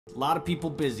A lot of people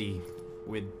busy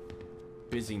with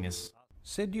busyness.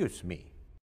 Seduce me.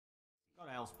 Go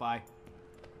to hell, spy.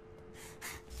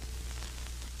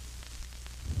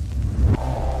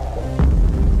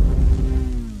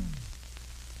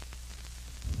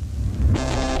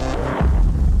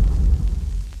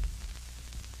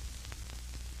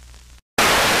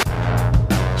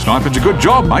 Sniping's a good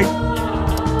job, mate.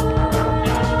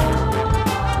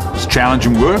 It's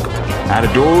challenging work, out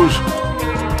of doors.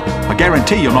 I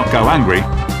guarantee you'll not go hungry,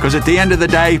 because at the end of the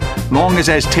day, long as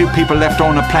there's two people left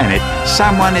on the planet,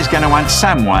 someone is going to want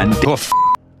someone.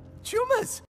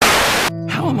 Chumas!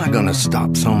 How am I gonna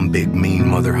stop some big mean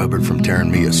Mother Hubbard from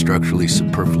tearing me a structurally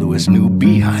superfluous new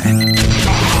behind?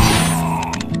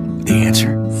 The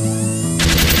answer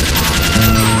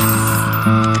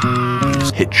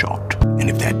is headshot. And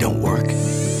if that don't work,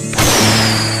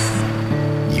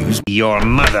 use your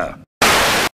mother.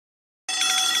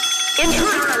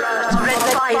 Intruder alert! Red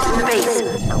spies in the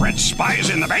base. Red spies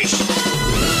in the base?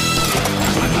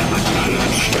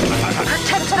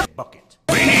 Protect the Bucket.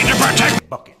 We need to protect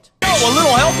Bucket. Oh, a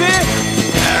little help here?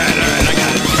 I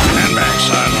got it. Stand back,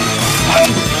 son.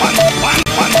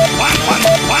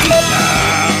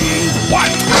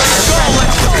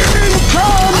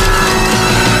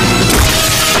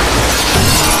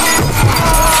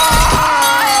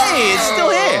 Hey, it's still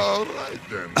here.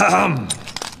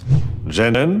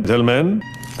 Gentlemen,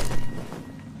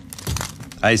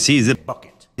 I see the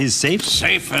Bucket. is safe.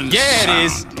 Safe and Yeah, it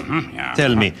is. Yeah.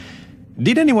 Tell me,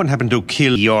 did anyone happen to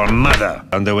kill your mother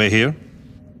on the way here?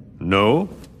 No?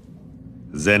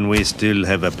 Then we still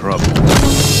have a problem.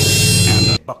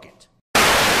 Bucket.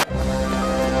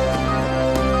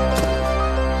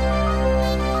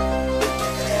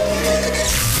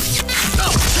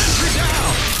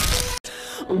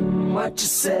 What you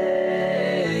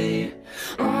say?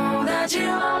 That you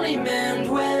only meant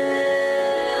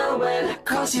well, well,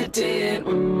 'cause you did.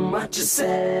 What you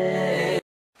say?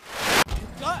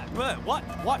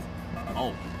 What?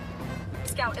 Oh,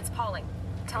 Scout, it's Pauling.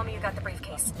 Tell me you got the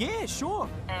briefcase. yeah, sure.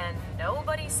 And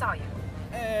nobody saw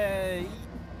you.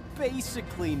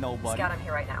 Basically nobody. Scout, I'm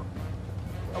here right now.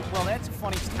 Oh, well, that's a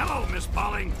funny. Hello, Miss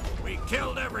Pauling. We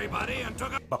killed everybody and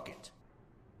took a... Bucket.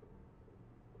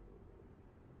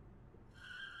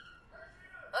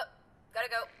 Gotta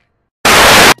go.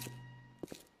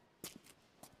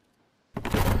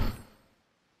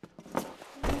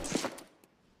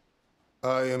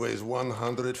 Iron weighs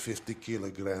 150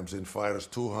 kilograms and fires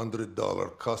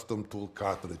 $200 custom tool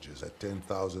cartridges at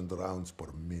 10,000 rounds per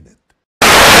minute.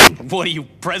 What are you,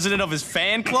 president of his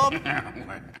fan club?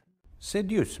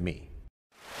 Seduce me.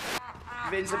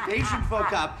 When the patient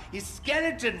woke up, his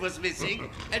skeleton was missing,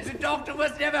 and the doctor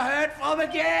was never heard from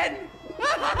again.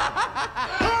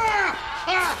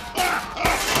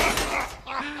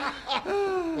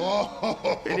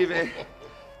 Anyway,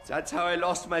 that's how I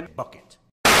lost my... Bucket.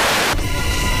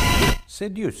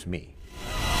 Seduce me.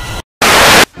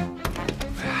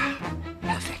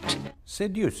 Perfect.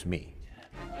 Seduce me.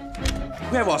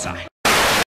 Where was I?